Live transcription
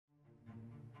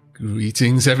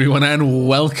Greetings everyone and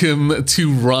welcome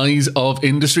to Rise of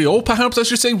Industry, or perhaps I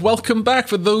should say welcome back.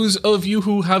 For those of you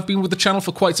who have been with the channel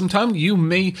for quite some time, you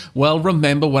may well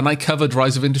remember when I covered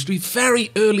Rise of Industry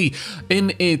very early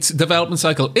in its development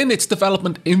cycle, in its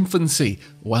development infancy.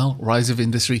 Well, Rise of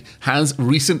Industry has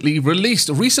recently released,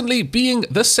 recently being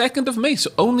the 2nd of May, so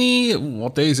only,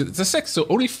 what day is it? It's the 6th, so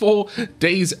only 4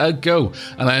 days ago.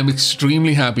 And I am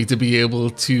extremely happy to be able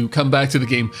to come back to the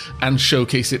game and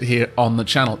showcase it here on the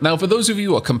channel. Now, for those of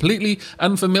you who are completely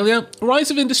unfamiliar, Rise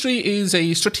of Industry is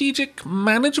a strategic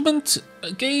management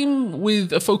game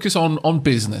with a focus on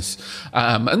business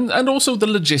and also the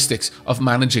logistics of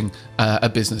managing a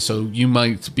business. So you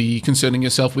might be concerning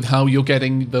yourself with how you're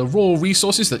getting the raw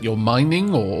resources that you're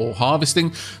mining or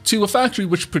harvesting to a factory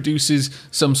which produces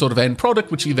some sort of end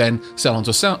product which you then sell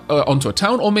onto a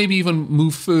town, or maybe even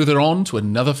move further on to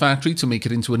another factory to make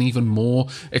it into an even more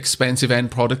expensive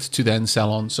end product to then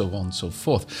sell on, so on and so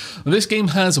forth. This game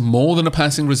has more than a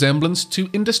passing resemblance to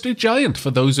Industry Giant for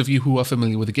those of you who are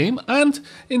familiar with the game, and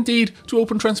indeed to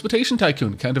Open Transportation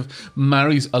Tycoon. It kind of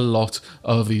marries a lot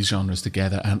of these genres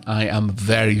together, and I am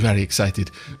very, very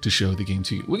excited to show the game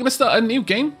to you. We're going to start a new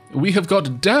game. We have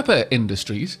got Dapper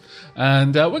Industries,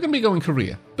 and we're going to be going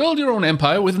career. Build your own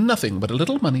empire with nothing but a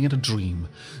little money and a dream.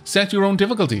 Set your own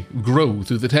difficulty, grow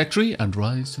through the tech tree, and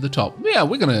rise to the top. Yeah,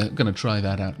 we're gonna try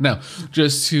that out. Now,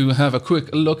 just to have a quick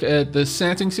look at the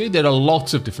settings here, there are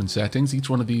lots of different settings. Each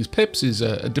one of these pips is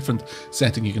a different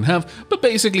setting you can have, but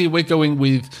basically we're going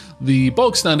with the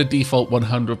bog standard default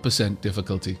 100%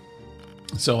 difficulty.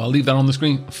 So I'll leave that on the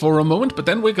screen for a moment, but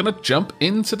then we're going to jump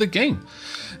into the game.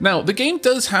 Now, the game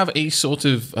does have a sort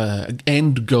of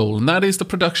end goal, and that is the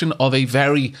production of a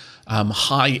very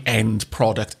high-end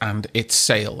product and its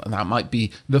sale. And that might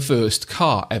be the first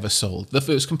car ever sold, the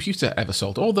first computer ever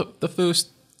sold, or the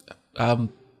first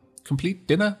complete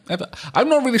dinner ever. I'm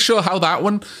not really sure how that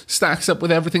one stacks up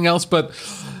with everything else, but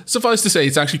suffice to say,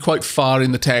 it's actually quite far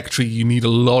in the tech tree. You need a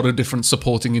lot of different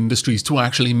supporting industries to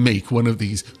actually make one of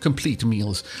these complete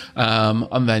meals,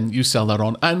 and then you sell that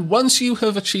on. And once you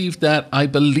have achieved that, I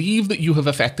believe that you have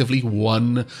effectively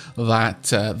won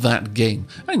that game,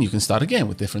 and you can start again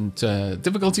with different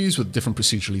difficulties, with different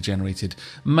procedurally generated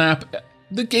map.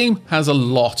 The game has a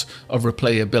lot of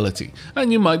replayability,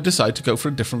 and you might decide to go for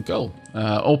a different goal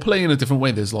or play in a different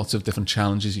way. There's lots of different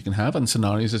challenges you can have and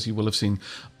scenarios, as you will have seen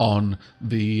on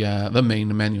the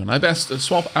main menu. And I best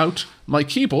swap out my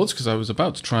keyboards because I was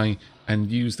about to try and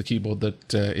use the keyboard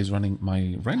that is running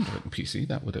my rendering PC.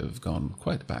 That would have gone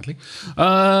quite badly.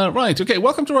 Right, okay,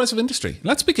 welcome to Rise of Industry.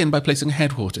 Let's begin by placing a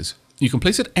headquarters. You can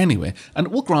place it anywhere, and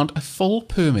it will grant a full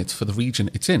permit for the region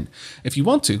it's in. If you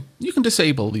want to, you can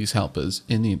disable these helpers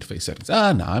in the interface settings.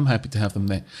 No, I'm happy to have them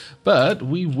there. But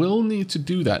we will need to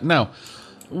do that. Now,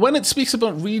 when it speaks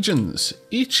about regions,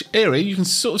 each area, you can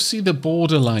sort of see the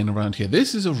borderline around here.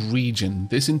 This is a region,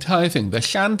 this entire thing, the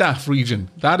Llandaff region.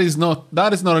 That is not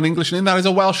an English name, that is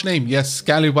a Welsh name. Yes,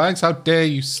 scallywags, how dare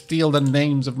you steal the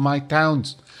names of my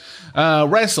towns.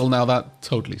 Wrestle, now that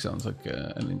totally sounds like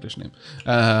an English name.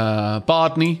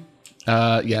 Bardney,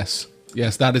 yes,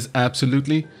 that is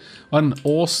absolutely one.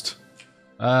 Orst,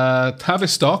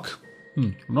 Tavistock,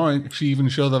 I'm not actually even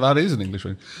sure that is an English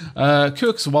name.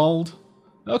 Kirkswald.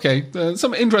 Okay,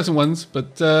 some interesting ones,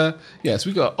 but yes,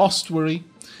 we've got Ostbury.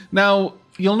 Now,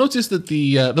 you'll notice that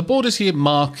the borders here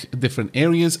mark different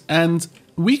areas, and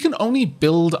we can only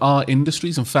build our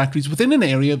industries and factories within an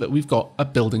area that we've got a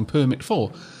building permit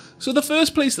for. So the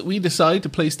first place that we decide to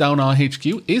place down our HQ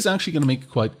is actually going to make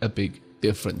quite a big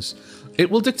difference.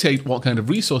 It will dictate what kind of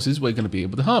resources we're going to be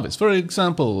able to harvest. For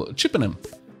example, Chippenham.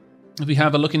 If we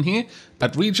have a look in here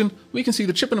at region, we can see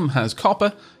that Chippenham has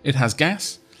copper, it has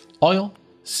gas, oil,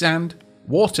 sand,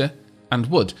 water, and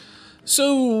wood.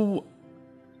 So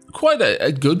quite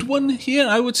a good one here,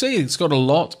 I would say. It's got a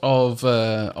lot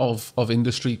of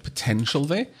industry potential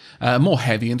there. More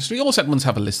heavy industry. All settlements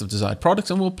have a list of desired products,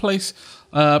 and we'll place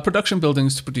production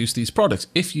buildings to produce these products.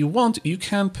 If you want, you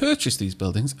can purchase these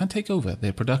buildings and take over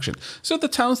their production. So the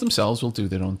towns themselves will do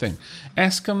their own thing.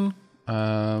 Escombe.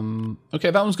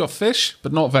 Okay, that one's got fish,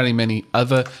 but not very many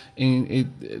other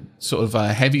sort of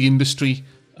heavy industry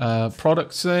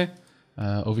products there.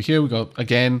 Over here we got,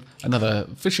 again, another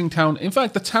fishing town. In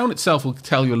fact, the town itself will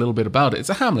tell you a little bit about it.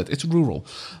 It's a hamlet, it's rural.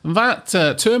 That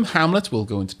term hamlet will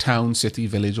go into town, city,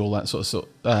 village, all that sort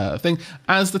of thing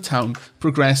as the town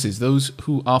progresses. Those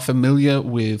who are familiar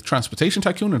with Transportation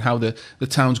Tycoon and how the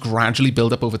towns gradually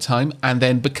build up over time and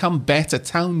then become better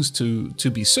towns to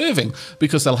be serving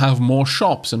because they'll have more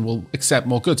shops and will accept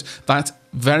more goods. That's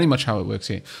very much how it works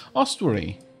here.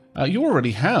 Ostbury. You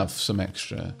already have some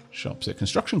extra shops here.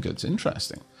 Construction goods,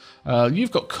 interesting.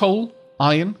 You've got coal,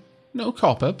 iron, no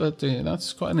copper, but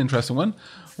that's quite an interesting one.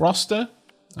 Roster,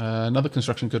 another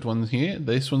construction good one here.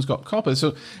 This one's got copper.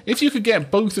 So if you could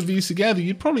get both of these together,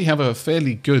 you'd probably have a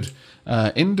fairly good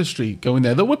industry going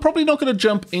there. Though we're probably not going to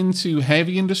jump into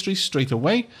heavy industry straight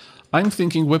away. I'm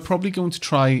thinking we're probably going to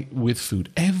try with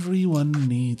food. Everyone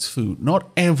needs food.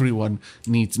 Not everyone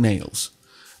needs nails.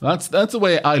 That's the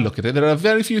way I look at it. There are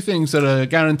very few things that are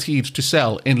guaranteed to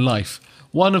sell in life.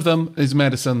 One of them is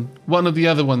medicine. One of the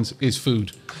other ones is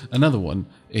food. Another one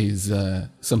is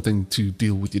something to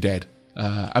deal with your dead.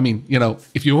 I mean, you know,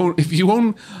 if you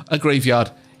own a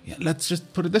graveyard, yeah, let's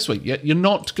just put it this way: you're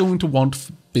not going to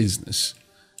want business.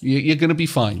 You're going to be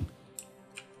fine.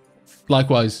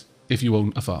 Likewise, if you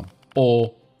own a farm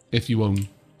or if you own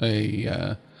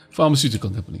a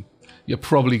pharmaceutical company, you're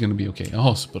probably going to be okay. A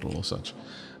hospital or such.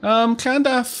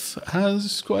 Clandaf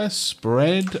has quite a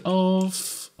spread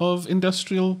of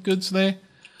industrial goods there.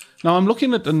 Now I'm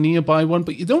looking at a nearby one,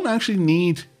 but you don't actually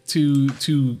need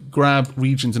to grab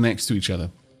regions next to each other.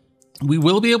 We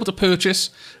will be able to purchase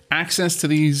access to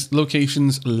these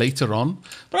locations later on,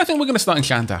 but I think we're going to start in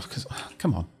Clandaf because,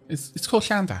 come on, it's called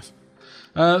Clandaf.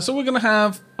 So we're going to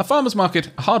have a farmer's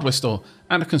market, a hardware store,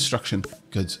 and a construction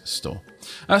goods store.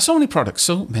 So many products,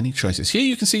 so many choices. Here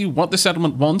you can see what the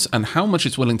settlement wants and how much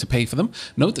it's willing to pay for them.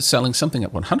 Note that selling something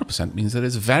at 100% means there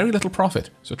is very little profit,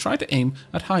 so try to aim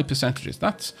at high percentages.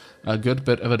 That's a good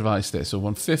bit of advice there. So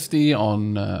 150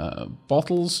 on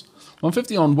bottles,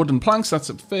 150 on wooden planks, that's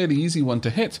a fairly easy one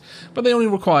to hit, but they only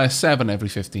require 7 every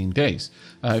 15 days.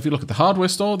 If you look at the hardware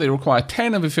store, they require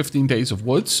 10 every 15 days of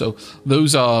wood, so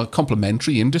those are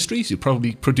complementary industries. You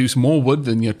probably produce more wood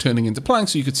than you're turning into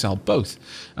planks, so you could sell both.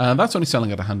 That's only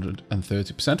selling at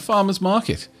 130%. Farmer's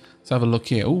market. Let's have a look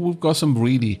here. Oh, we've got some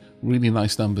really, really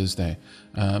nice numbers there.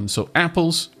 So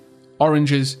apples,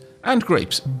 oranges, and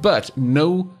grapes, but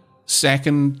no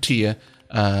second tier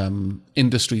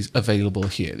industries available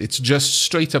here. It's just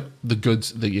straight up the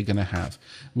goods that you're going to have.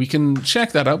 We can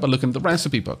check that out by looking at the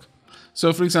recipe book.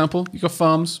 So, for example, you've got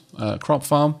farms, crop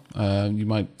farm. You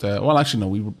might, well, actually, no,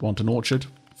 we would want an orchard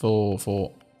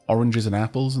for oranges and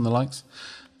apples and the likes.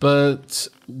 But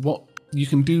what you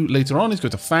can do later on is go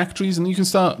to factories and you can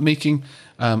start making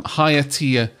higher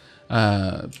tier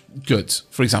goods.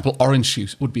 For example, orange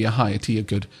juice would be a higher tier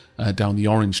good down the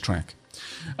orange track.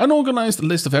 An organized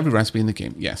list of every recipe in the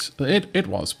game. Yes, it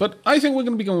was. But I think we're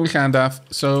going to be going with Clandaf.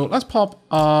 So let's pop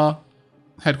our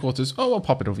headquarters. Oh, we'll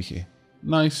pop it over here.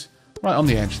 Nice. Right on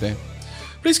the edge there.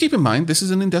 Please keep in mind, this is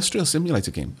an industrial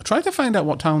simulator game. Try to find out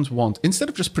what towns want instead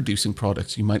of just producing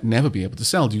products you might never be able to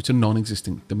sell due to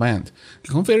non-existing demand.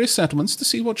 Click on various settlements to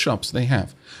see what shops they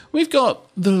have. We've got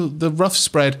the rough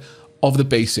spread of the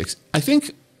basics. I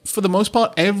think, for the most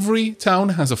part, every town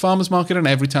has a farmer's market and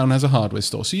every town has a hardware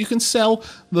store. So you can sell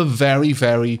the very,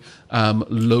 very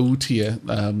low tier,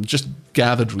 just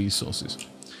gathered resources.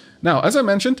 Now, as I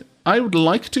mentioned, I would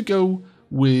like to go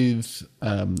with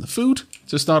food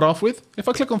to start off with. If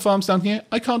I click on farms down here,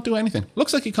 I can't do anything.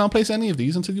 Looks like you can't place any of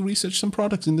these until you research some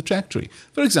products in the tech tree.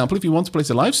 For example, if you want to place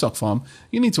a livestock farm,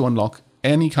 you need to unlock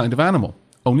any kind of animal.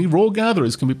 Only raw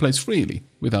gatherers can be placed freely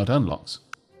without unlocks.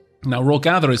 Now, raw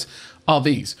gatherers are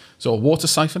these. So a water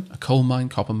siphon, a coal mine,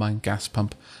 copper mine, gas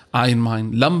pump, iron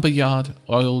mine, lumber yard,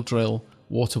 oil drill,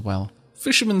 water well,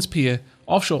 fisherman's pier,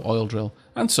 offshore oil drill,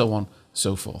 and so on,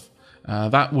 so forth.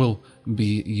 That will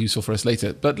be useful for us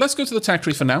later. But let's go to the tech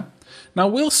tree for now. Now,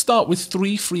 we'll start with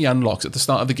 3 free unlocks at the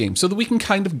start of the game so that we can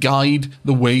kind of guide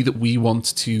the way that we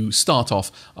want to start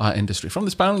off our industry. From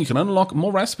this panel, you can unlock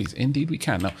more recipes. Indeed, we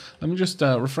can. Now, let me just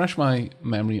refresh my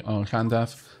memory on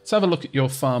Clandaf. Let's have a look at your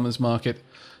farmer's market.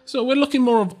 So we're looking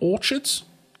more of orchards.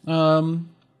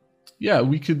 Yeah,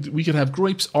 we could have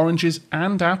grapes, oranges,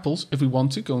 and apples if we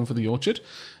want to, going for the orchard.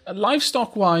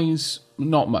 Livestock-wise,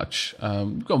 not much.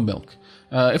 We've got milk.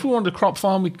 If we wanted a crop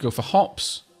farm, we could go for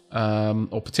hops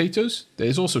or potatoes.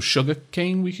 There's also sugar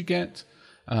cane we could get.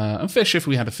 And fish if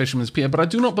we had a fisherman's pier. But I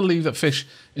do not believe that fish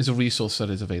is a resource that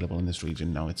is available in this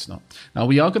region. No, it's not. Now,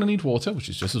 we are going to need water, which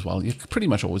is just as well. You're pretty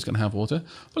much always going to have water.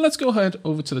 But let's go ahead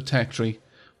over to the tech tree,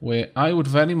 where I would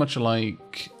very much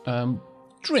like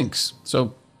drinks.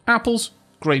 So apples,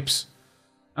 grapes,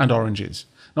 and oranges.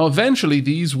 Now, eventually,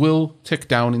 these will tick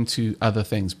down into other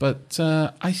things, but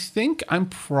I think I'm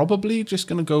probably just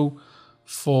going to go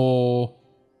for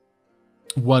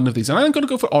one of these. And I'm going to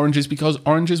go for oranges because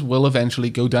oranges will eventually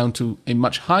go down to a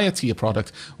much higher tier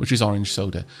product, which is orange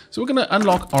soda. So we're going to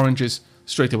unlock oranges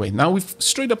straight away. Now, we've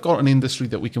straight up got an industry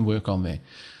that we can work on there.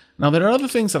 Now, there are other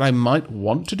things that I might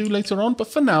want to do later on, but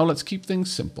for now, let's keep things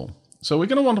simple. So we're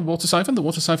going to want a water siphon. The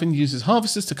water siphon uses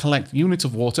harvesters to collect units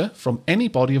of water from any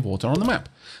body of water on the map.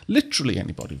 Literally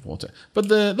any body of water. But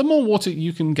the more water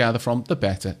you can gather from, the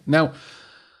better. Now,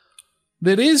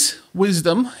 there is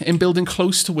wisdom in building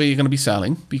close to where you're going to be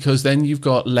selling, because then you've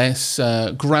got less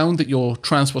ground that your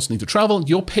transports need to travel.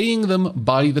 You're paying them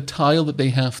by the tile that they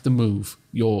have to move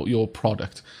your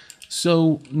product.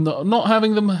 So not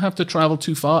having them have to travel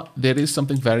too far, there is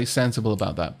something very sensible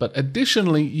about that. But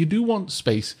additionally, you do want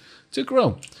space to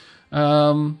grow.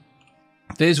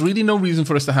 There's really no reason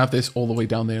for us to have this all the way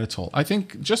down there at all. I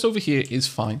think just over here is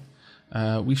fine.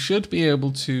 We should be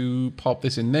able to pop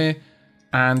this in there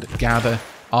and gather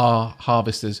our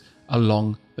harvesters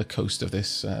along the coast of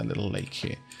this little lake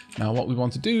here. Now what we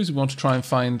want to do is we want to try and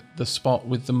find the spot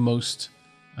with the most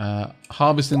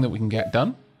harvesting that we can get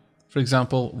done. For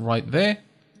example, right there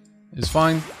is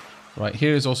fine. Right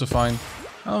here is also fine.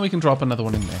 And we can drop another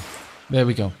one in there. There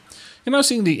we go. You're now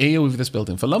seeing the AOE of this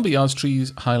building. For lumberyards,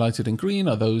 trees highlighted in green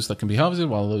are those that can be harvested,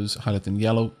 while those highlighted in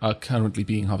yellow are currently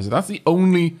being harvested. That's the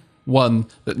only one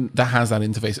that has that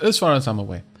interface, as far as I'm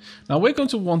aware. Now we're going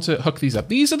to want to hook these up.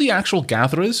 These are the actual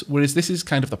gatherers, whereas this is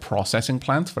kind of the processing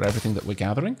plant for everything that we're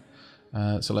gathering.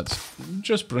 So let's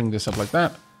just bring this up like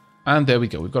that. And there we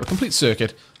go. We've got a complete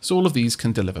circuit, so all of these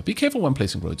can deliver. Be careful when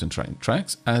placing roads and train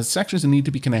tracks, as sections need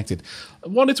to be connected.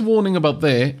 What it's warning about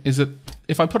there is that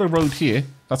if I put a road here,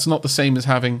 that's not the same as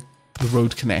having the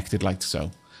road connected like so.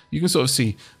 You can sort of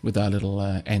see with that little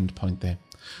end point there.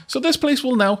 So this place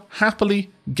will now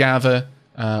happily gather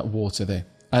water there.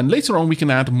 And later on, we can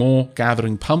add more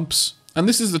gathering pumps. And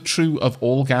this is the true of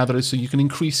all gatherers, so you can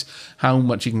increase how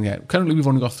much you can get. Currently, we've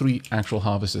only got 3 actual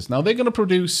harvesters. Now, they're going to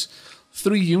produce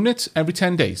 3 units every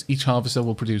 10 days. Each harvester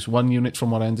will produce 1 unit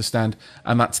from what I understand,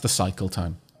 and that's the cycle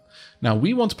time. Now,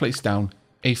 we want to place down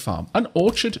a farm, an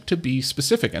orchard to be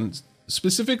specific, and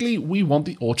specifically, we want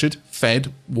the orchard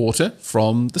fed water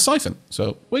from the siphon.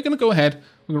 So we're going to go ahead,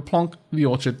 we're going to plonk the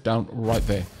orchard down right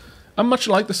there. And much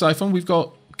like the siphon, we've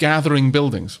got gathering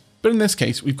buildings, but in this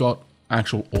case, we've got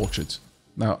actual orchards.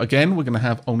 Now, again, we're going to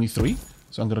have only 3.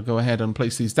 So I'm going to go ahead and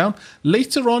place these down.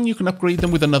 Later on, you can upgrade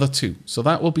them with another 2. So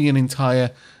that will be an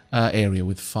entire area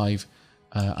with 5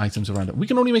 items around it. We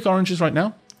can only make oranges right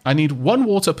now. I need 1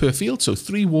 water per field, so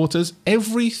 3 waters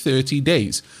every 30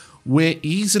 days. We're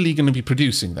easily going to be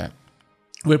producing that.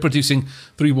 We're producing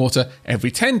 3 water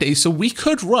every 10 days, so we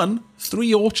could run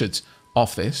 3 orchards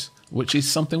off this, which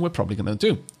is something we're probably going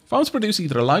to do. Farms produce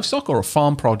either a livestock or a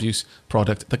farm produce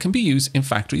product that can be used in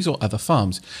factories or other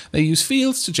farms. They use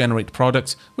fields to generate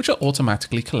products which are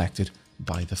automatically collected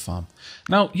by the farm.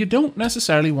 Now, you don't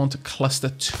necessarily want to cluster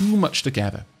too much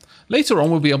together. Later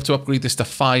on, we'll be able to upgrade this to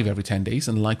 5 every 10 days,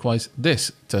 and likewise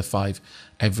this to 5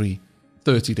 every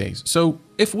 30 days. So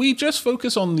if we just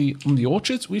focus on the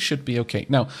orchards, we should be okay.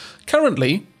 Now,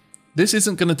 currently, this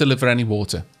isn't going to deliver any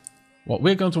water. What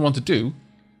we're going to want to do,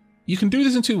 you can do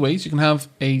this in 2 ways. You can have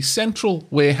a central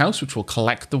warehouse which will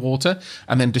collect the water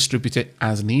and then distribute it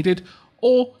as needed,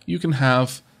 or you can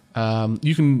have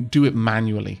you can do it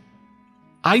manually.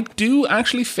 I do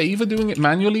actually favor doing it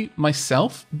manually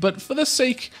myself, but for the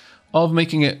sake of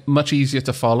making it much easier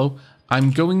to follow,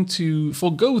 I'm going to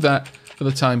forego that for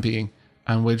the time being,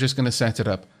 and we're just going to set it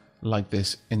up like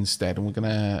this instead, and we're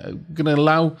gonna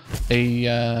allow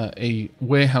a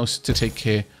warehouse to take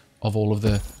care of all of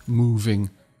the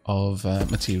moving of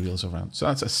materials around. So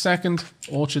that's a second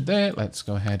orchard there. Let's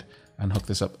go ahead and hook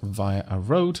this up via a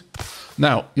road.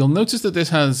 Now, you'll notice that this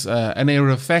has an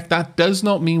area effect. That does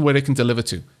not mean where it can deliver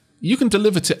to. You can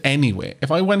deliver to anywhere.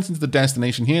 If I went into the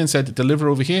destination here and said to deliver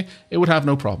over here, it would have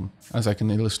no problem. As I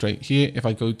can illustrate here, if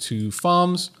I go to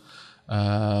farms,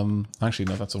 actually,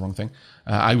 no, that's the wrong thing.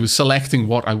 I was selecting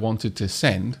what I wanted to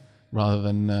send rather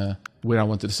than where I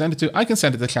wanted to send it to. I can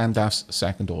send it to Clandaf's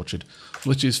second orchard,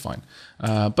 which is fine.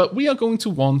 But we are going to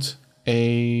want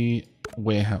a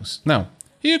warehouse. Now,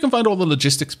 here you can find all the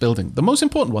logistics building. The most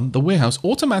important one, the warehouse,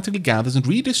 automatically gathers and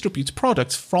redistributes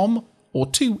products from or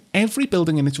to every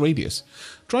building in its radius.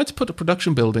 Try to put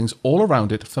production buildings all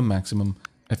around it for maximum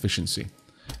efficiency.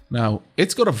 Now,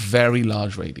 it's got a very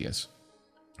large radius.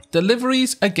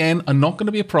 Deliveries, again, are not going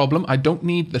to be a problem. I don't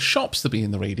need the shops to be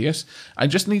in the radius. I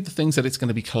just need the things that it's going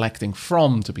to be collecting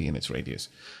from to be in its radius.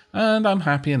 And I'm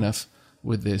happy enough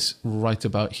with this right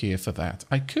about here for that.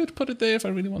 I could put it there if I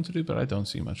really wanted to, but I don't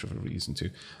see much of a reason to.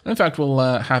 In fact, we'll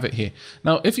have it here.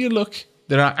 Now, if you look,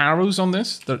 there are arrows on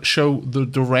this that show the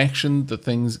direction that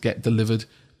things get delivered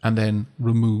and then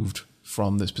removed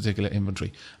from this particular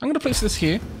inventory. I'm going to place this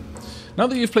here. Now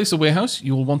that you've placed the warehouse,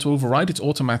 you will want to override its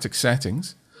automatic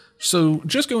settings. So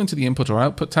just go into the input or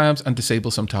output tabs and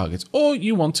disable some targets, or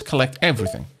you want to collect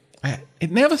everything.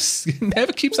 It never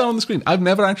keeps that on the screen. I've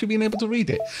never actually been able to read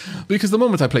it. Because the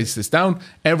moment I place this down,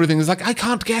 everything is like, I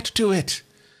can't get to it.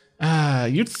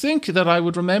 You'd think that I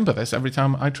would remember this every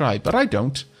time I try, but I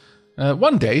don't.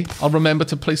 One day, I'll remember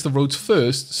to place the roads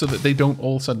first so that they don't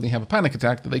all suddenly have a panic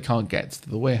attack that they can't get to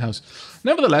the warehouse.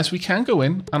 Nevertheless, we can go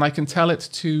in and I can tell it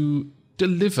to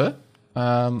deliver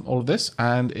all of this,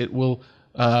 and it will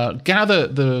gather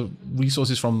the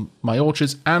resources from my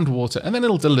orchards and water, and then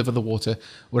it'll deliver the water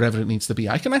wherever it needs to be.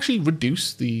 I can actually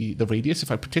reduce the radius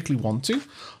if I particularly want to,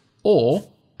 or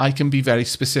I can be very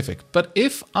specific. But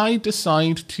if I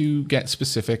decide to get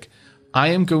specific, I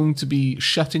am going to be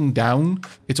shutting down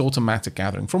its automatic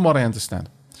gathering, from what I understand.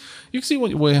 You can see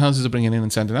what your warehouses are bringing in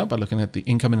and sending out by looking at the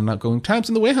incoming and outgoing tabs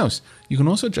in the warehouse. You can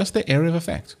also adjust their area of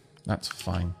effect. That's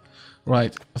fine.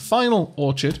 Right, a final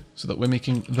orchard, so that we're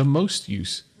making the most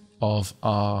use of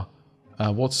our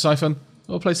water siphon.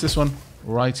 We'll place this one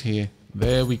right here.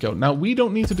 There we go. Now, we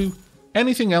don't need to do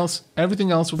anything else.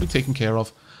 Everything else will be taken care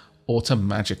of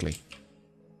automatically.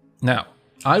 Now,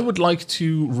 I would like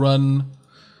to run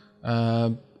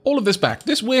all of this back.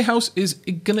 This warehouse is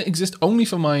going to exist only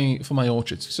for my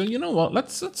orchards. So you know what?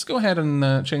 Let's go ahead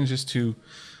and change this to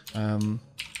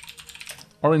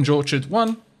Orange Orchard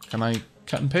 1. Can I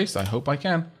cut and paste? I hope I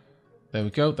can. There we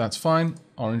go. That's fine.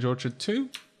 Orange Orchard 3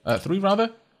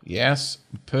 rather. Yes,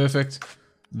 perfect.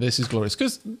 This is glorious,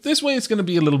 because this way it's going to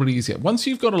be a little bit easier. Once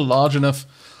you've got a large enough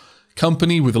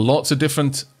company with lots of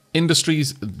different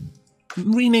industries,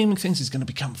 renaming things is going to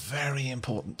become very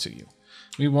important to you.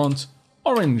 We want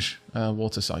orange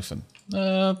water siphon.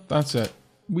 That's it.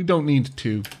 We don't need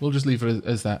 2. We'll just leave it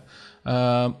as that.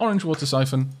 Orange water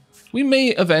siphon. We may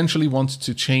eventually want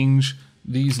to change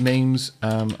these names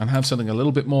and have something a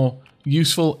little bit more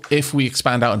useful if we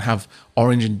expand out and have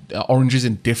oranges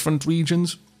in different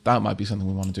regions. That might be something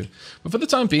we want to do. But for the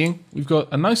time being, we've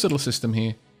got a nice little system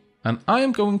here, and I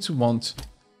am going to want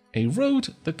a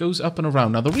road that goes up and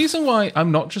around. Now, the reason why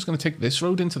I'm not just going to take this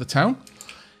road into the town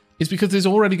is because there's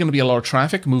already going to be a lot of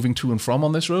traffic moving to and from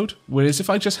on this road, whereas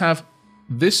if I just have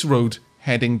this road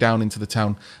heading down into the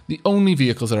town, the only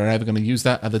vehicles that are ever going to use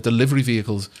that are the delivery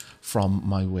vehicles from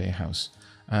my warehouse.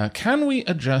 Can we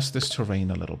adjust this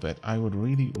terrain a little bit? I would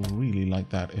really, really like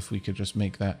that if we could just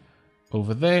make that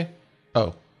over there.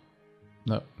 Oh,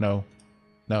 no,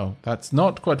 that's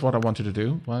not quite what I wanted to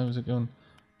do. Why was it going?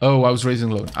 Oh, I was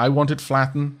raising load. I wanted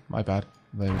flatten. My bad.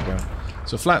 There we go.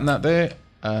 So flatten that there.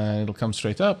 It'll come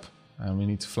straight up, and we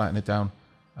need to flatten it down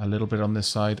a little bit on this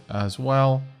side as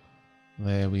well.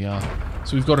 There we are.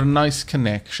 So we've got a nice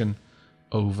connection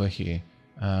over here.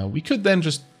 We could then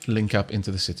just link up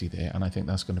into the city there, and I think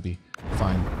that's going to be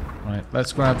fine. Right,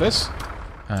 let's grab this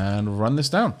and run this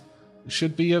down. It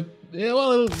should be a... Yeah,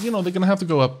 well, you know, they're going to have to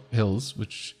go up hills,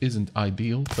 which isn't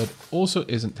ideal, but also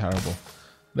isn't terrible.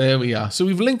 There we are. So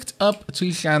we've linked up to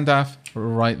Llandaf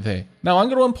right there. Now, I'm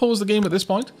going to unpause the game at this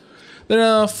point. There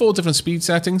are 4 different speed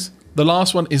settings. The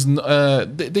last one is...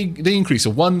 they increase.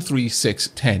 So 1, 3, 6,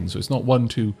 10. So it's not 1,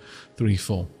 2, 3,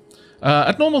 4.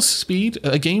 At normal speed,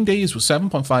 a game day is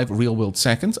 7.5 real-world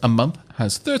seconds, a month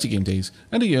has 30 game days,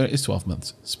 and a year is 12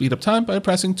 months. Speed up time by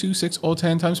pressing 2, 6, or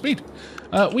 10 times speed.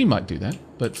 We might do that,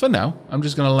 but for now, I'm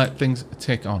just going to let things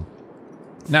tick on.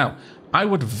 Now, I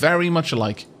would very much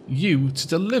like you to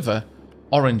deliver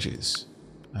oranges.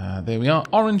 There we are,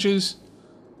 oranges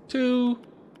to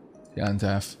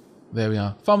Llandaf. There we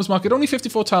are. Farmer's Market, only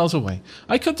 54 tiles away.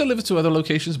 I could deliver to other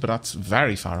locations, but that's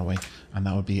very far away, and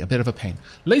that would be a bit of a pain.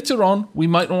 Later on, we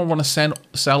might not want to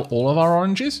sell all of our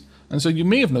oranges, and so you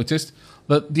may have noticed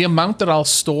that the amount that I'll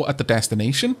store at the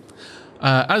destination,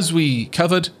 as we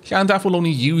covered, Llandaf will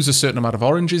only use a certain amount of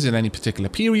oranges in any particular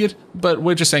period, but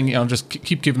we're just saying, you know, just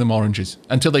keep giving them oranges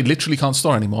until they literally can't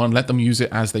store anymore and let them use it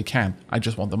as they can. I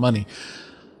just want the money.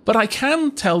 But I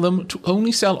can tell them to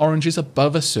only sell oranges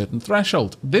above a certain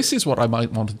threshold. This is what I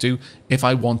might want to do if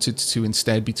I wanted to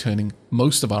instead be turning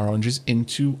most of our oranges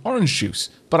into orange juice.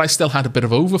 But I still had a bit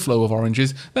of overflow of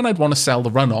oranges, then I'd want to sell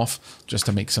the runoff just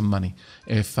to make some money,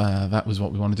 if that was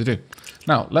what we wanted to do.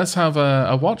 Now, let's have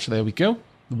a watch. There we go.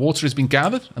 The water has been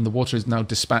gathered, and the water is now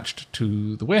dispatched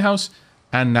to the warehouse,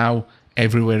 and now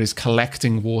everywhere is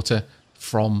collecting water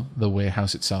from the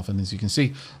warehouse itself. And as you can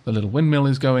see, the little windmill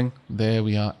is going. There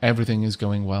we are. Everything is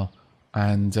going well.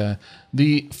 And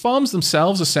the farms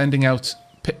themselves are sending out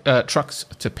trucks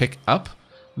to pick up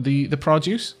the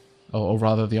produce, or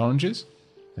rather the oranges.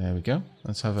 There we go.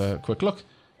 Let's have a quick look.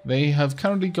 They have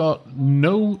currently got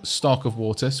no stock of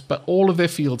water, but all of their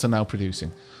fields are now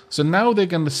producing. So now they're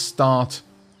going to start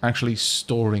actually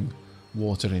storing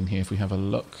water in here. If we have a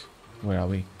look, where are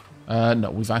we?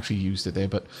 No, we've actually used it there,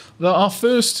 but our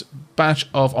first batch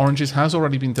of oranges has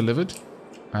already been delivered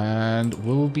and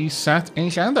will be sat in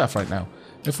Llandaff right now.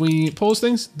 If we pause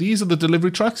things, these are the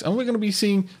delivery trucks, and we're going to be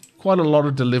seeing quite a lot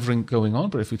of delivering going on.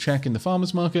 But if we check in the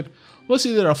farmer's market, we'll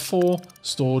see there are 4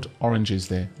 stored oranges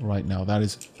there right now. That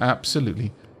is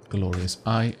absolutely glorious.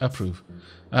 I approve.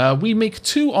 We make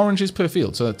 2 oranges per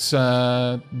field, so that's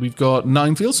we've got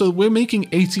 9 fields, so we're making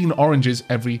 18 oranges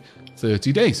every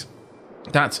 30 days.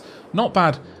 That's not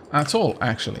bad at all,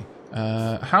 actually.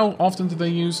 How often do they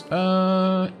use?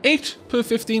 8 per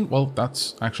 15. Well,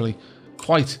 that's actually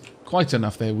quite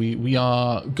enough there. We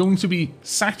are going to be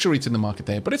saturating the market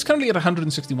there, but it's currently at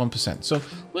 161%, so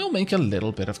we'll make a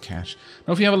little bit of cash.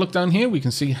 Now, if you have a look down here, we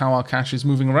can see how our cash is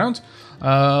moving around.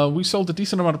 We sold a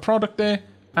decent amount of product there,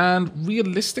 and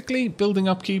realistically, building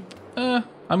upkeep,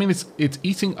 I mean, it's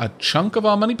eating a chunk of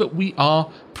our money, but we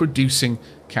are producing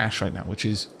cash right now, which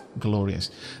is glorious.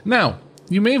 Now,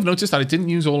 you may have noticed that I didn't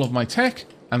use all of my tech,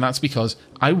 and that's because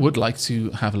I would like to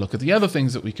have a look at the other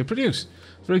things that we could produce.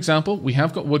 For example, we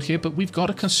have got wood here, but we've got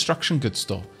a construction goods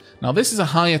store. Now, this is a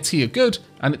higher tier good,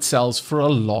 and it sells for a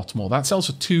lot more. That sells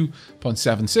for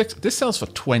 2.76. This sells for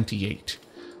 28.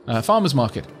 Farmer's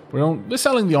market. We're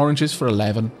selling the oranges for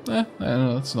 11.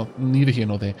 That's not neither here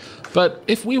nor there. But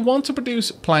if we want to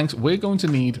produce planks, we're going to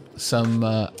need some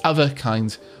other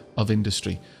kinds of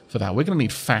industry for that. We're going to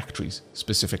need factories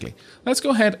specifically. Let's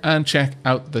go ahead and check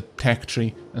out the tech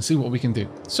tree and see what we can do.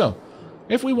 So,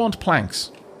 if we want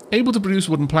planks, able to produce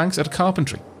wooden planks at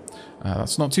carpentry.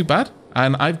 That's not too bad.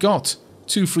 And I've got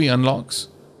 2 free unlocks,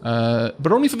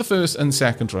 but only for the first and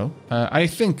second row. I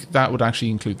think that would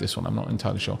actually include this one. I'm not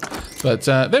entirely sure. But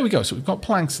there we go. So we've got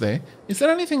planks there. Is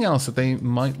there anything else that they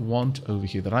might want over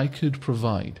here that I could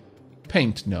provide?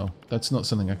 Paint? No, that's not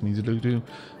something I can easily do.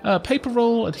 Paper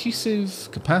roll, adhesive,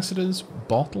 capacitors,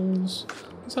 bottles.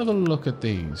 Let's have a look at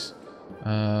these.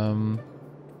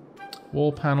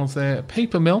 Wall panels there.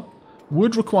 Paper mill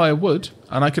would require wood,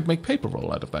 and I could make paper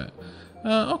roll out of that.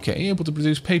 Okay, able to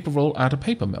produce paper roll at a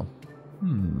paper mill.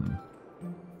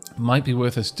 Might be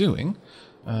worth us doing.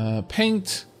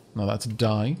 Paint. No, that's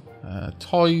dye.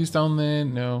 Toys down there.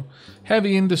 No.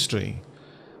 Heavy industry.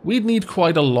 We'd need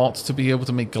quite a lot to be able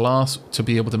to make glass, to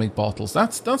be able to make bottles.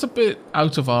 That's a bit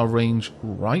out of our range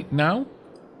right now.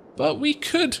 But we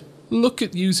could look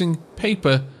at using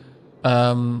paper,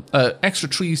 extra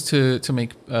trees to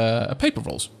make paper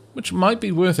rolls, which might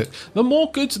be worth it. The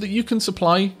more goods that you can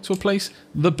supply to a place,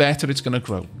 the better it's going to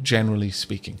grow, generally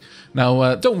speaking.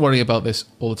 Now, don't worry about this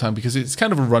all the time because it's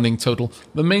kind of a running total.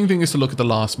 The main thing is to look at the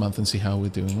last month and see how we're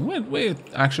doing. We're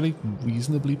actually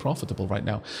reasonably profitable right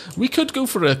now. We could go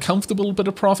for a comfortable bit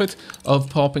of profit of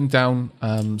popping down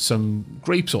some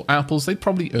grapes or apples. They'd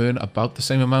probably earn about the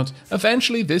same amount.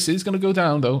 Eventually, this is going to go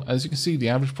down, though. As you can see, the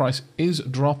average price is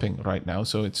dropping right now,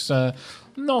 so it's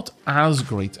not as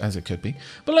great as it could be.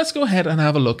 But let's go ahead and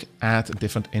have a look at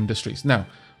different industries. Now,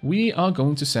 we are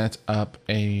going to set up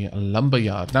a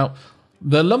lumberyard. Now,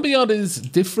 the lumberyard is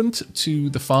different to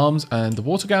the farms and the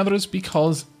water gatherers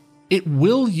because it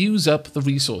will use up the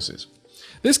resources.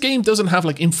 This game doesn't have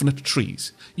like infinite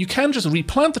trees. You can just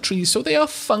replant the trees so they are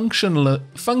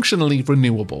functionally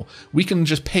renewable. We can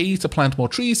just pay to plant more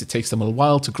trees. It takes them a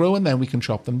while to grow and then we can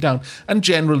chop them down. And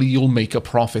generally you'll make a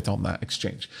profit on that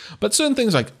exchange. But certain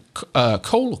things like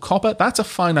coal or copper, that's a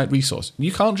finite resource.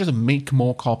 You can't just make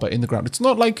more copper in the ground. It's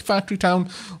not like Factory Town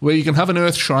where you can have an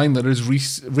earth shrine that is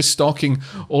restocking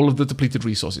all of the depleted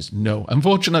resources. No,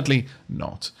 unfortunately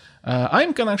not.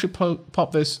 I'm going to actually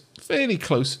pop this fairly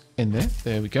close in there.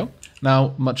 There we go.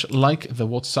 Now, much like the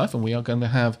water siphon, we are going to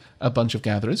have a bunch of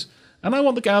gatherers. And I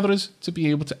want the gatherers to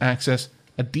be able to access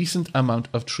a decent amount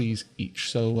of trees each.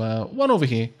 So one over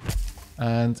here.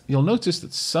 And you'll notice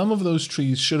that some of those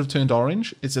trees should have turned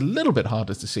orange. It's a little bit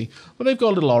harder to see, but they've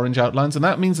got little orange outlines. And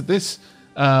that means that this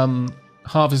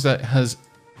harvester has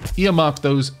earmarked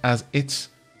those as its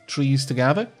trees to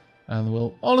gather. And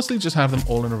we'll honestly just have them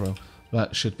all in a row.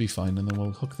 That should be fine. And then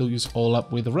we'll hook those all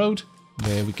up with the road.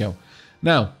 There we go.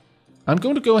 Now, I'm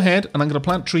going to go ahead and I'm going to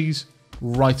plant trees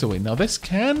right away. Now, this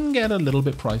can get a little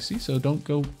bit pricey, so don't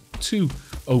go too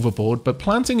overboard. But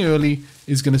planting early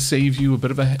is going to save you a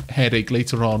bit of a headache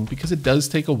later on because it does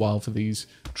take a while for these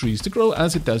trees to grow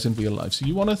as it does in real life. So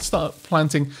you want to start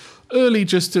planting early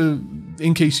just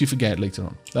in case you forget later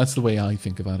on. That's the way I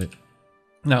think about it.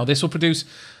 Now, this will produce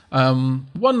 1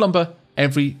 lumber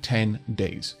every 10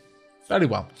 days. Very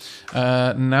well.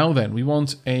 Now then, we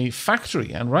want a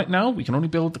factory. And right now, we can only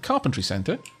build the carpentry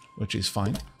center, which is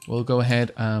fine. We'll go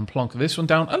ahead and plonk this one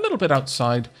down a little bit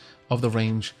outside of the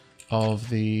range of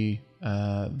the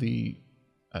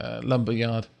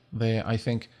lumberyard there, I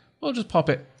think. we'll just pop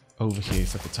it over here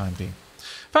for the time being.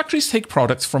 Factories take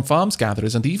products from farms,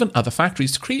 gatherers, and even other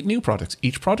factories to create new products.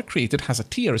 Each product created has a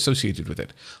tier associated with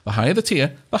it. The higher the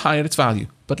tier, the higher its value,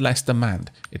 but less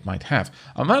demand it might have.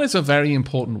 And that is a very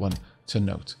important one to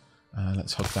note.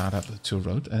 Let's hook that up to a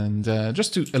road. And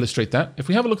just to illustrate that, if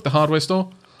we have a look at the hardware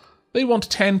store, they want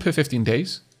 10 per 15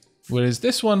 days, whereas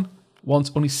this one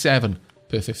wants only 7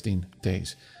 per 15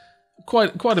 days.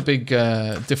 Quite a big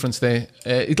difference there.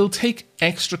 It'll take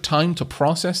extra time to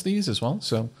process these as well.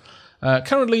 So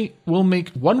currently, we'll make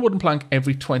 1 wooden plank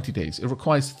every 20 days. It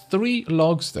requires 3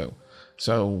 logs, though.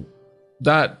 So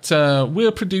that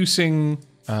we're producing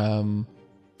 3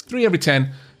 every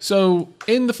 10. So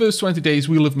in the first 20 days,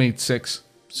 we'll have made 6.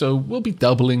 So we'll be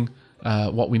doubling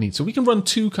what we need. So we can run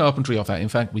 2 carpentry off that. In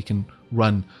fact, we can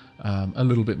run a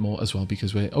little bit more as well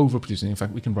because we're overproducing. In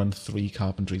fact, we can run 3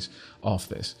 carpentries off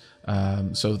this.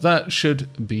 So that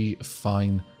should be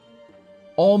fine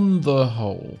on the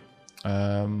whole.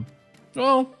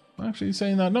 Well, actually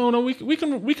saying that, no, we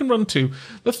can run 2.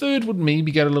 The third would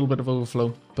maybe get a little bit of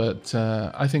overflow, but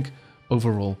I think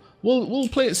overall we'll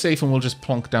play it safe and we'll just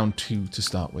plonk down 2 to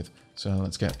start with. So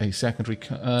let's get a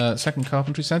second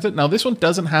carpentry center. Now this one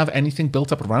doesn't have anything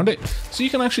built up around it, so you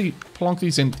can actually plonk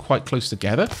these in quite close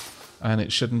together, and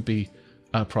it shouldn't be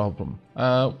a problem.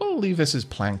 We'll leave this as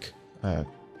plank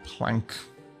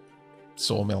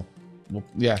sawmill. Well,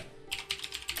 yeah,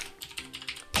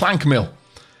 plank mill.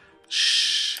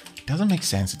 Shh, it doesn't make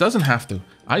sense. It doesn't have to.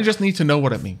 I just need to know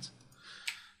what it means.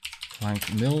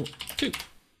 Plank mill 2.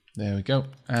 There we go.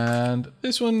 And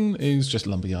this one is just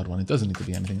lumberyard 1. It doesn't need to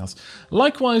be anything else.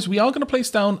 Likewise, we are going to place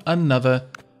down another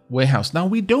warehouse. Now,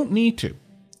 we don't need to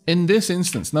in this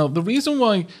instance. Now, the reason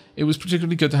why it was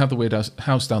particularly good to have the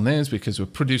warehouse down there is because we're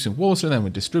producing water, then we're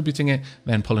distributing it,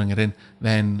 then pulling it in,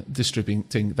 then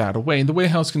distributing that away. And the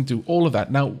warehouse can do all of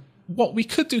that. Now, what we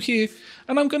could do here,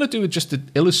 and I'm going to do it just to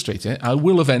illustrate it. I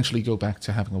will eventually go back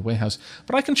to having a warehouse,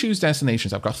 but I can choose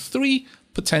destinations. I've got 3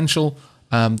 potential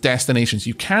destinations.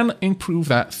 You can improve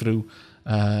that through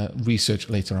research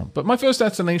later on. But my first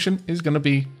destination is going to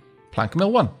be Plank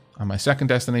Mill 1, and my second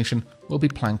destination will be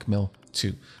Plank Mill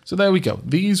 2. So there we go.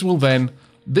 This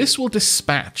will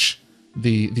dispatch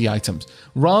the items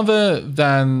rather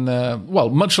than, well,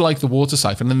 much like the water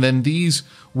siphon, and then these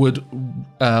would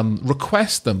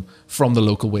request them from the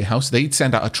local warehouse. They'd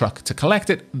send out a truck to collect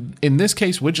it. In this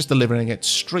case, we're just delivering it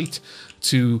straight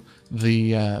to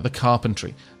the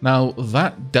carpentry. Now,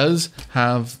 that does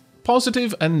have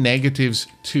positive and negatives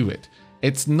to it.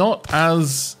 It's not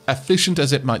as efficient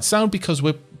as it might sound because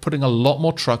we're putting a lot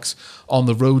more trucks on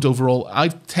the road overall.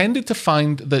 I've tended to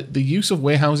find that the use of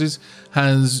warehouses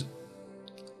has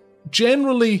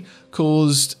generally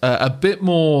caused a bit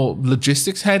more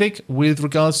logistics headache with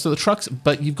regards to the trucks,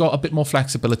 but you've got a bit more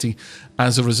flexibility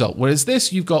as a result. Whereas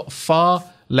this, you've got far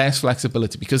less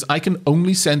flexibility because I can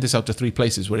only send this out to 3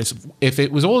 places. Whereas if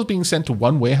it was always being sent to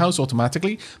one warehouse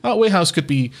automatically, that warehouse could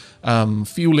be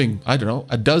fueling, I don't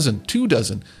know, 12, 2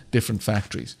 dozen different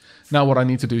factories. Now what I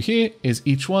need to do here is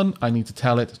each one, I need to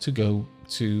tell it to go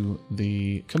to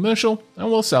the commercial and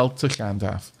we'll sell to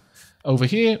Llandaf. Over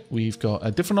here, we've got a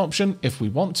different option. If we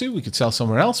want to, we could sell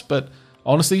somewhere else, but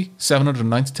honestly,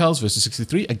 790 tiles versus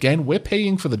 63. Again, we're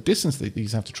paying for the distance that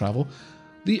these have to travel.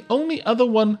 The only other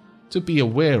one to be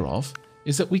aware of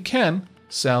is that we can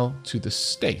sell to the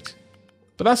state.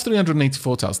 But that's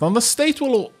 384 tiles. Now, the state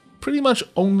will pretty much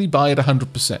only buy at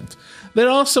 100%. There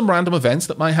are some random events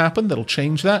that might happen that'll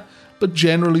change that, but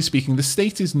generally speaking, the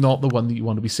state is not the one that you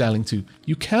want to be selling to.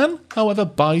 You can, however,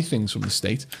 buy things from the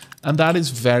state, and that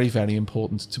is very, very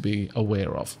important to be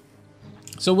aware of.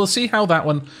 So we'll see how that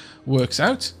one works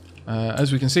out.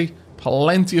 As we can see,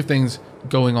 plenty of things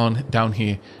going on down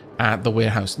here at the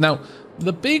warehouse. Now,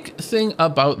 the big thing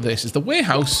about this is the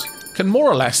warehouse can more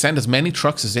or less send as many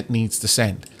trucks as it needs to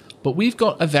send, but we've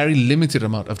got a very limited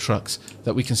amount of trucks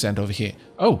that we can send over here.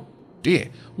 Oh dear,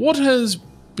 what has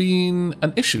been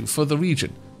an issue for the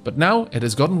region, but now it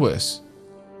has gotten worse.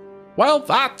 Well,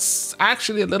 that's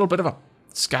actually a little bit of a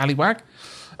scallywag.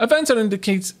 Events are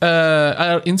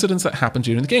incidents that happen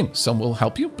during the game. Some will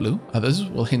help you, blue, others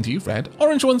will hinder you, red.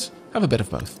 Orange ones have a bit of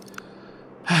both.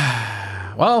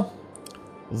 Well,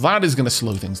 that is going to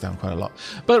slow things down quite a lot.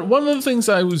 But one of the things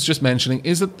I was just mentioning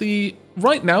is that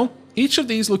right now, each of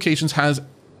these locations has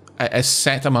a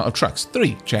set amount of trucks,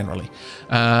 3 generally,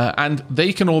 and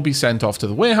they can all be sent off to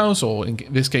the warehouse, or in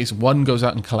this case, one goes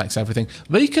out and collects everything.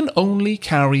 They can only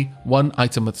carry 1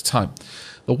 item at a time.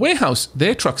 The warehouse,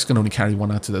 their trucks can only carry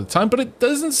 1 item at a time, but it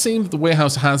doesn't seem that the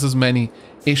warehouse has as many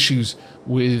issues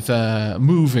with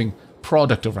moving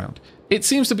product around. it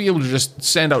seems to be able to just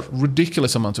send out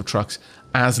ridiculous amounts of trucks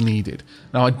as needed.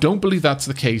 Now, I don't believe that's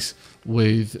the case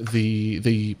with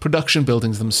the production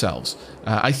buildings themselves.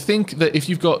 I think that if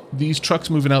you've got these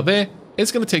trucks moving out there,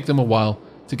 it's going to take them a while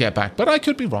to get back, but I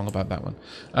could be wrong about that one.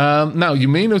 Now, you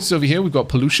may notice over here we've got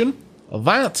pollution.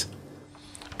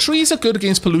 Trees are good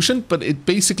against pollution, but it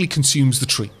basically consumes the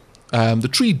tree. The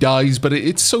tree dies, but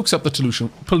it soaks up the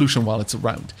pollution while it's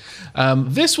around.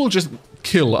 This will just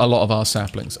kill a lot of our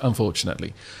saplings,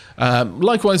 unfortunately.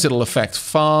 Likewise, it'll affect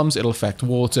farms, it'll affect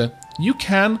water. You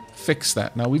can fix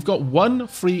that. Now, we've got one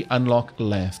free unlock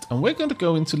left, and we're going to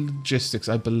go into logistics,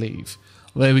 I believe.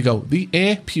 There we go. The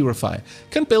air purifier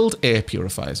can build air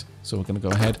purifiers. So we're going to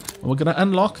go ahead and we're going to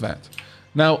unlock that.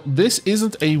 Now, this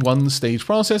isn't a one-stage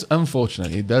process,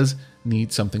 unfortunately. It does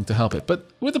need something to help it. But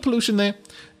with the pollution there,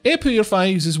 air purifier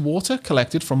uses water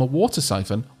collected from a water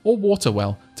siphon or water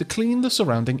well to clean the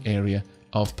surrounding area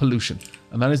of pollution.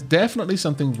 And that is definitely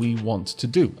something we want to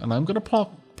do. And I'm going to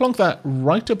plonk that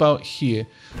right about here.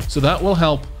 So that will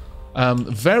help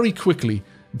very quickly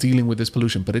dealing with this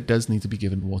pollution, but it does need to be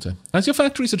given water. As your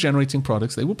factories are generating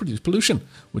products, they will produce pollution,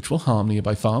 which will harm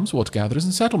nearby farms, water gatherers,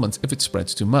 and settlements if it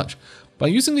spreads too much. By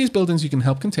using these buildings, you can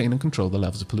help contain and control the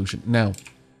levels of pollution. Now,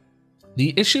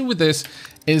 the issue with this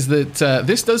is that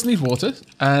this does need water,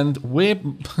 and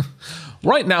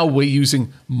right now we're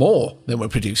using more than we're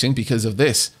producing because of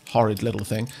this horrid little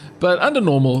thing. But under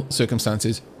normal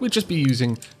circumstances, we'd just be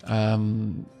using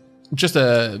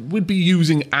we'd be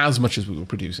using as much as we were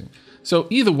producing. So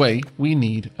either way, we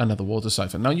need another water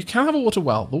siphon. Now, you can have a water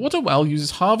well. The water well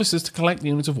uses harvesters to collect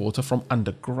units of water from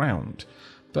underground.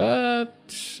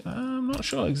 But I'm not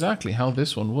sure exactly how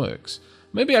this one works.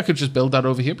 Maybe I could just build that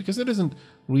over here because there isn't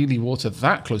really water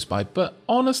that close by. But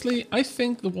honestly, I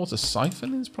think the water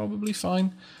siphon is probably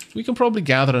fine. We can probably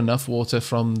gather enough water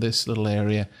from this little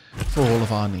area for all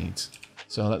of our needs.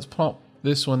 So let's pop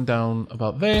this one down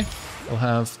about there. We'll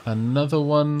have another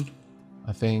one,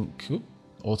 I think,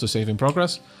 autosave in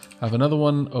progress. Have another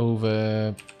one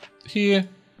over here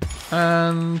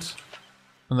and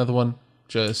another one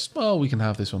just, well, we can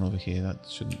have this one over here. That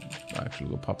shouldn't actually,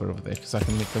 we'll pop it over there because I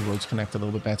can make the roads connect a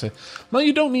little bit better. Now,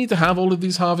 you don't need to have all of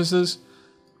these harvesters.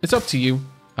 It's up to you.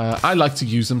 I like to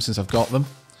use them since I've got them.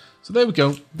 So there we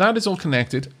go. That is all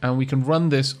connected, and we can run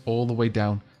this all the way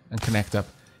down and connect up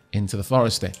into the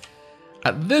forest there.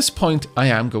 At this point, I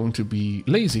am going to be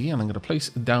lazy, and I'm going to place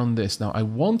down this. Now, I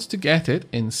want to get it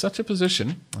in such a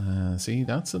position. See,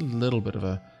 that's a little bit of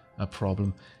a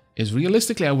problem. Is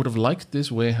realistically, I would have liked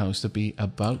this warehouse to be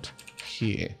about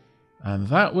here. And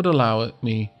that would allow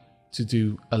me to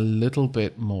do a little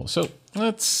bit more. So,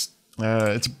 it's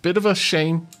a bit of a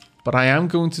shame, but I am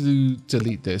going to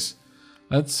delete this.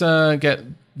 Let's get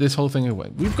this whole thing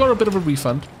away. We've got a bit of a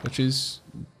refund, which is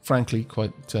frankly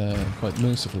quite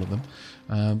merciful of them.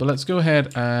 But let's go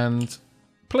ahead and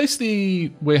place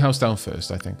the warehouse down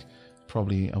first, I think.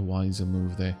 Probably a wiser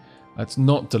move there. Let's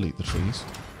not delete the trees.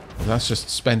 That's just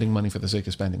spending money for the sake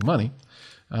of spending money.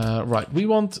 Right, we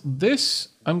want this,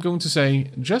 I'm going to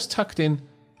say, just tucked in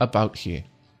about here.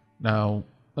 Now,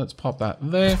 let's pop that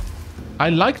there. I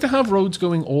like to have roads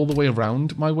going all the way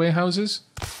around my warehouses.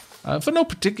 For no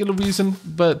particular reason,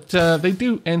 but they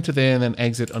do enter there and then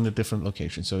exit on a different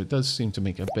location. So it does seem to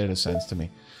make a bit of sense to me.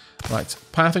 Right,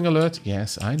 pathing alert.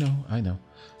 Yes, I know.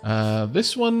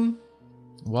 This one,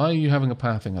 why are you having a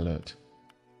pathing alert?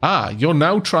 Ah, you're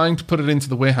now trying to put it into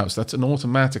the warehouse. That's an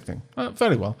automatic thing.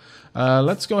 Very well.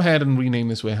 Let's go ahead and rename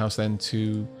this warehouse then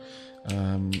to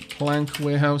Plank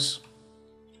Warehouse.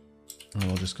 And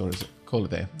we'll just call it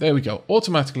there. There we go.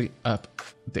 Automatically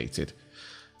updated.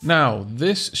 Now,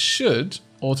 this should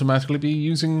automatically be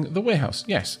using the warehouse.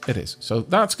 Yes, it is. So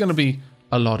that's going to be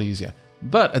a lot easier.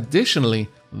 But additionally,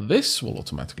 this will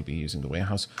automatically be using the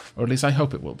warehouse, or at least I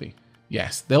hope it will be.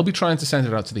 Yes, they'll be trying to send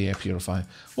it out to the air purifier.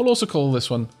 We'll also call this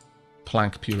one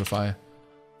Plank Purifier.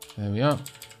 There we are.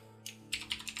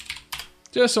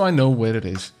 Just so I know where it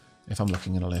is if I'm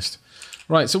looking in a list.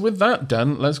 Right, so with that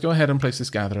done, let's go ahead and place this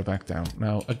gatherer back down.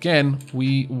 Now, again,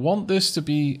 we want this to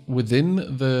be within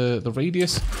the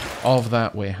radius of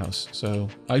that warehouse. So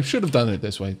I should have done it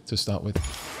this way to start with.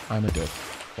 I'm a dirt.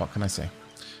 What can I say?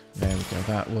 There we go.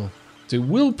 That will do.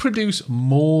 We'll produce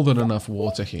more than enough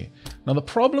water here. Now, the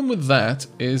problem with that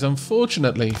is,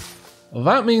 unfortunately,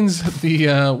 that means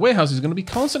the warehouse is going to be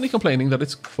constantly complaining that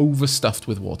it's overstuffed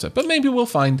with water. But maybe we'll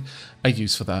find a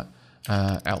use for that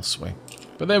elsewhere.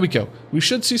 But there we go. We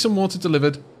should see some water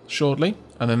delivered shortly,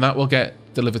 and then that will get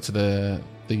delivered to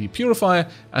the purifier,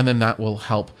 and then that will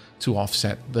help to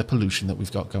offset the pollution that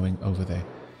we've got going over there.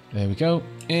 There we go.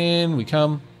 In we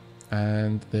come.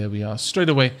 And there we are, straight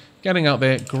away, getting out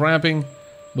there, grabbing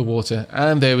the water.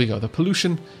 And there we go. The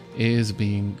pollution is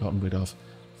being gotten rid of.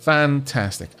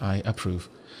 Fantastic. I approve.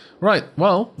 Right,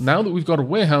 well, now that we've got a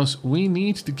warehouse, we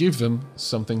need to give them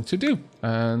something to do.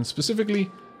 And specifically,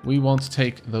 we want to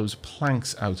take those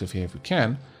planks out of here if we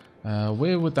can.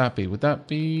 Where would that be? Would that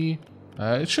be...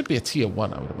 it should be a tier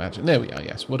 1, I would imagine. There we are,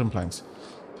 yes, wooden planks.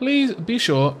 Please be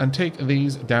sure and take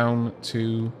these down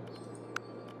to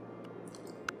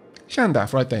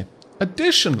Shandaf, right there.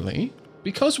 Additionally,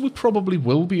 because we probably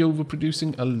will be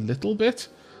overproducing a little bit,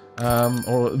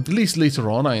 or at least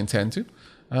later on I intend to,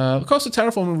 the cost of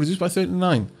terraforming reduced by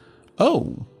 39.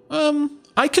 Oh,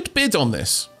 I could bid on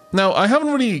this. Now, I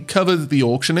haven't really covered the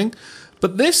auctioning,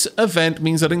 but this event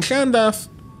means that in Shandaf,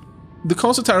 the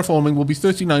cost of terraforming will be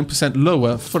 39%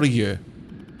 lower for a year.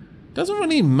 Doesn't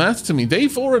really matter to me.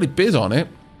 They've already bid on it.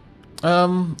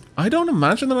 I don't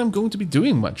imagine that I'm going to be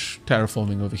doing much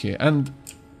terraforming over here. And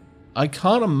I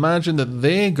can't imagine that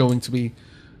they're going to be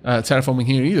terraforming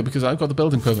here either, because I've got the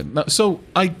building permit. Now, so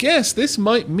I guess this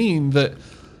might mean that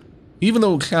even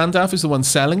though Shandaf is the one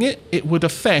selling it, it would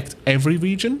affect every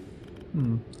region.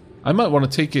 I might want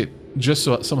to take it just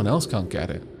so someone else can't get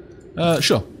it.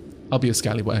 Sure. I'll be a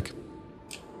scallywag.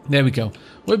 There we go.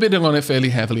 We're bidding on it fairly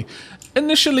heavily.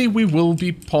 Initially, we will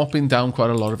be popping down quite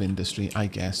a lot of industry, I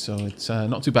guess, so it's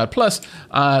not too bad. Plus,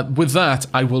 with that,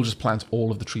 I will just plant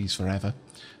all of the trees forever.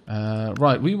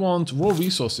 Right, we want raw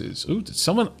resources. Ooh, did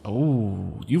someone...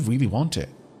 Oh, you really want it.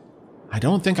 I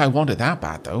don't think I want it that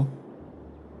bad, though.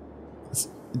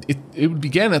 It would be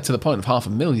getting it to the point of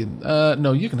 500,000.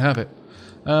 No, you can have it.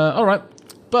 Alright,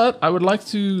 but I would like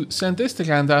to send this to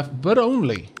Gandalf, but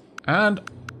only, and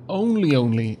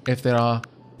only if there are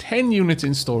 10 units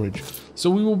in storage. So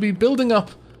we will be building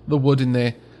up the wood in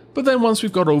there, but then once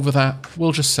we've got over that,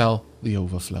 we'll just sell the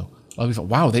overflow.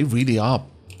 Wow, they really are.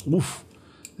 Oof.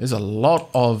 There's a lot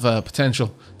of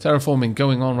potential terraforming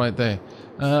going on right there.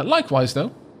 Likewise,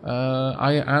 though,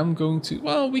 I am going to...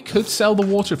 Well, we could sell the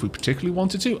water if we particularly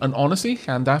wanted to. And honestly,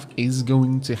 Shandaf is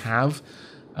going to have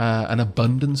an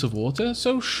abundance of water,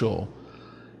 so sure.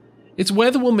 It's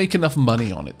whether we'll make enough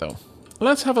money on it, though.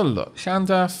 Let's have a look.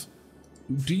 Shandaf,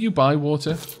 do you buy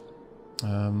water?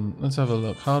 Let's have a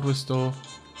look. Hardware store.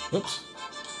 Oops.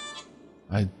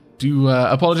 I do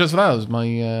apologize for that. That was my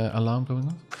alarm going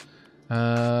off.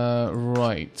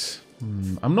 Right.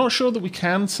 I'm not sure that we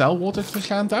can sell water to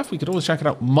Shandaf. We could always check it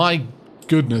out. My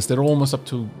goodness, they're almost up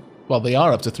to... Well, they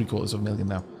are up to 750,000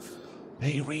 now.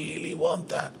 They really want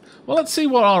that. Well, let's see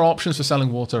what our options for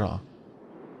selling water are.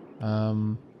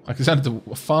 I could sell it to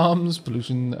farms,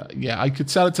 pollution. Yeah, I could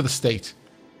sell it to the state.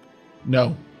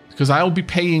 No, because I'll be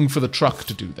paying for the truck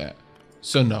to do that.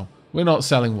 So no, we're not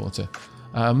selling water.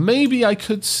 Maybe I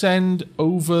could send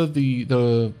over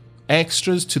the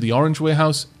extras to the orange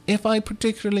warehouse if I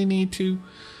particularly need to.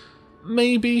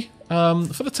 Maybe.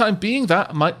 For the time being,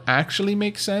 that might actually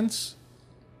make sense.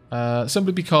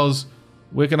 Simply because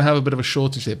we're going to have a bit of a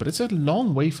shortage there, but it's a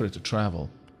long way for it to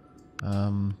travel.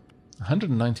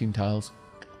 119 tiles.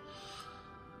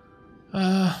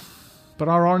 But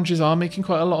our oranges are making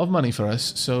quite a lot of money for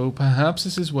us, so perhaps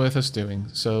this is worth us doing.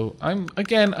 So I'm going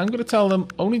to tell them,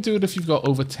 only do it if you've got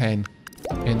over 10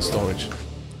 in storage.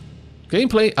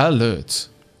 Gameplay alert.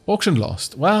 Auction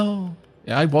lost. Well,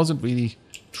 yeah, I wasn't really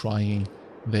trying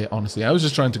there, honestly. I was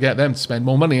just trying to get them to spend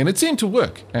more money, and it seemed to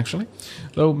work, actually.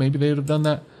 Though maybe they would have done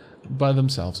that by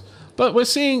themselves. But we're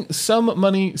seeing some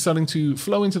money starting to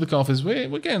flow into the coffers. We're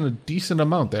getting a decent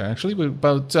amount there, actually. We're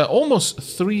about almost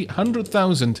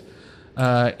 300,000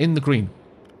 in the green.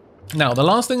 Now, the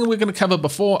last thing we're going to cover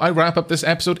before I wrap up this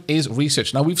episode is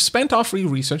research. Now, we've spent our free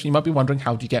research. You might be wondering,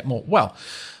 how do you get more? Well,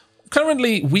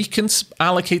 currently, we can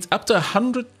allocate up to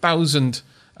 100,000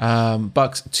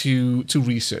 bucks to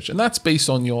research, and that's based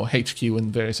on your HQ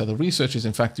and various other researches.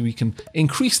 In fact, we can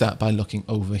increase that by looking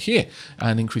over here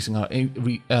and increasing our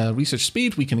research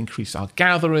speed. We can increase our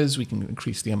gatherers, we can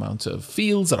increase the amount of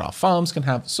fields that our farms can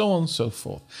have, so on and so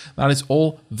forth. That is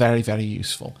all very, very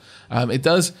useful. It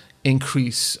does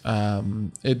increase,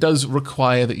 it does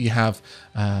require that you have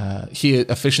here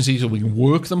efficiency, so we can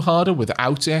work them harder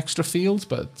without extra fields.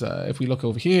 But if we look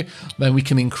over here, then we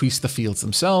can increase the fields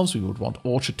themselves. We would want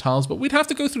orchard tiles, but we'd have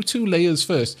to go through 2 layers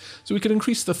first. So we could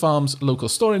increase the farm's local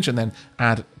storage and then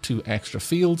add 2 extra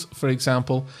fields, for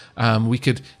example. We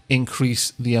could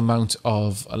increase the amount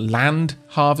of land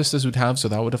harvesters we'd have, so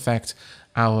that would affect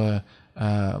our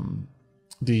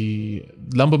the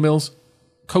lumber mills.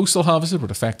 Coastal harvester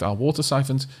would affect our water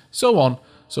siphons, so on,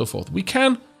 so forth. We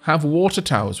can have water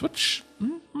towers, which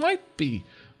might be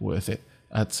worth it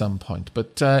at some point,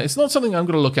 but it's not something I'm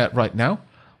going to look at right now.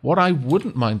 What I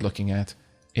wouldn't mind looking at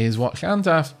is what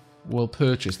Llandaf will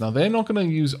purchase. Now, they're not going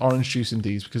to use orange juice in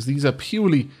these because these are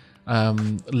purely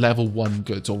level 1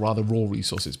 goods, or rather raw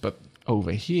resources. But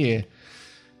over here,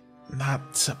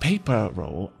 that paper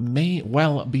roll may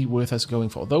well be worth us going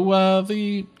for. Though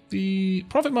the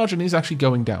profit margin is actually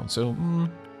going down. So,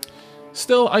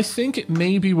 still, I think it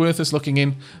may be worth us looking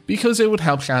in because it would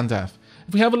help Llandaf.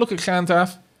 If we have a look at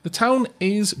Llandaf, the town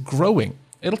is growing.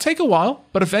 It'll take a while,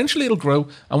 but eventually it'll grow,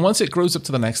 and once it grows up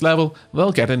to the next level,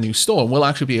 they'll get a new store, and we'll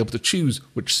actually be able to choose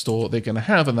which store they're going to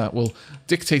have, and that will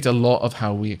dictate a lot of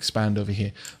how we expand over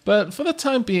here. But for the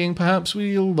time being, perhaps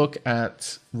we'll look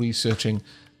at researching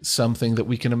something that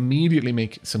we can immediately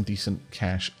make some decent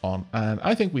cash on, and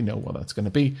I think we know what that's going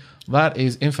to be. That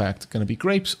is, in fact, going to be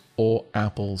grapes or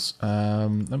apples.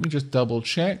 Let me just double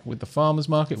check with the farmer's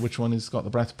market which one has got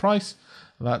the better price.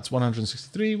 That's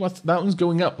 163. That one's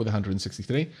going up with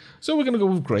 163. So we're going to go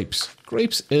with grapes.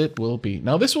 Grapes it will be.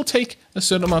 Now, this will take a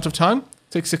certain amount of time.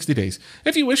 Take 60 days.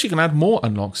 If you wish, you can add more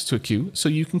unlocks to a queue so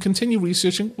you can continue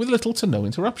researching with little to no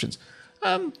interruptions.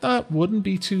 That wouldn't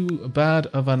be too bad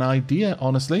of an idea,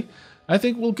 honestly. I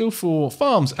think we'll go for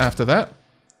farms after that.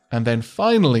 And then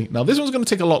finally, now this one's going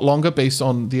to take a lot longer based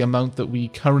on the amount that we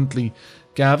currently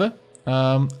gather.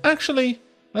 Actually,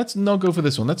 let's not go for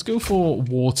this one. Let's go for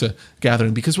water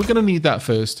gathering because we're going to need that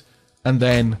first. And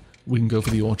then we can go for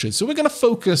the orchards. So we're going to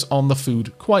focus on the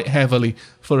food quite heavily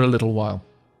for a little while.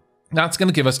 That's going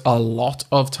to give us a lot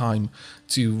of time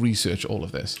to research all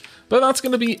of this. But that's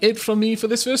going to be it from me for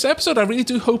this first episode. I really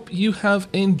do hope you have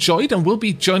enjoyed and will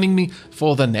be joining me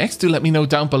for the next. Do let me know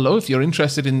down below if you're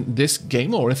interested in this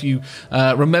game or if you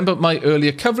remember my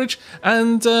earlier coverage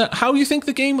and how you think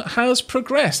the game has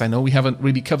progressed. I know we haven't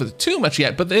really covered too much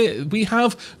yet, but we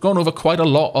have gone over quite a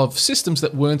lot of systems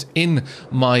that weren't in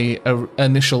my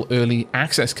initial early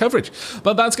access coverage.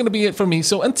 But that's going to be it from me.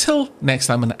 So until next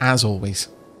time, and as always,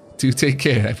 do take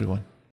care, everyone.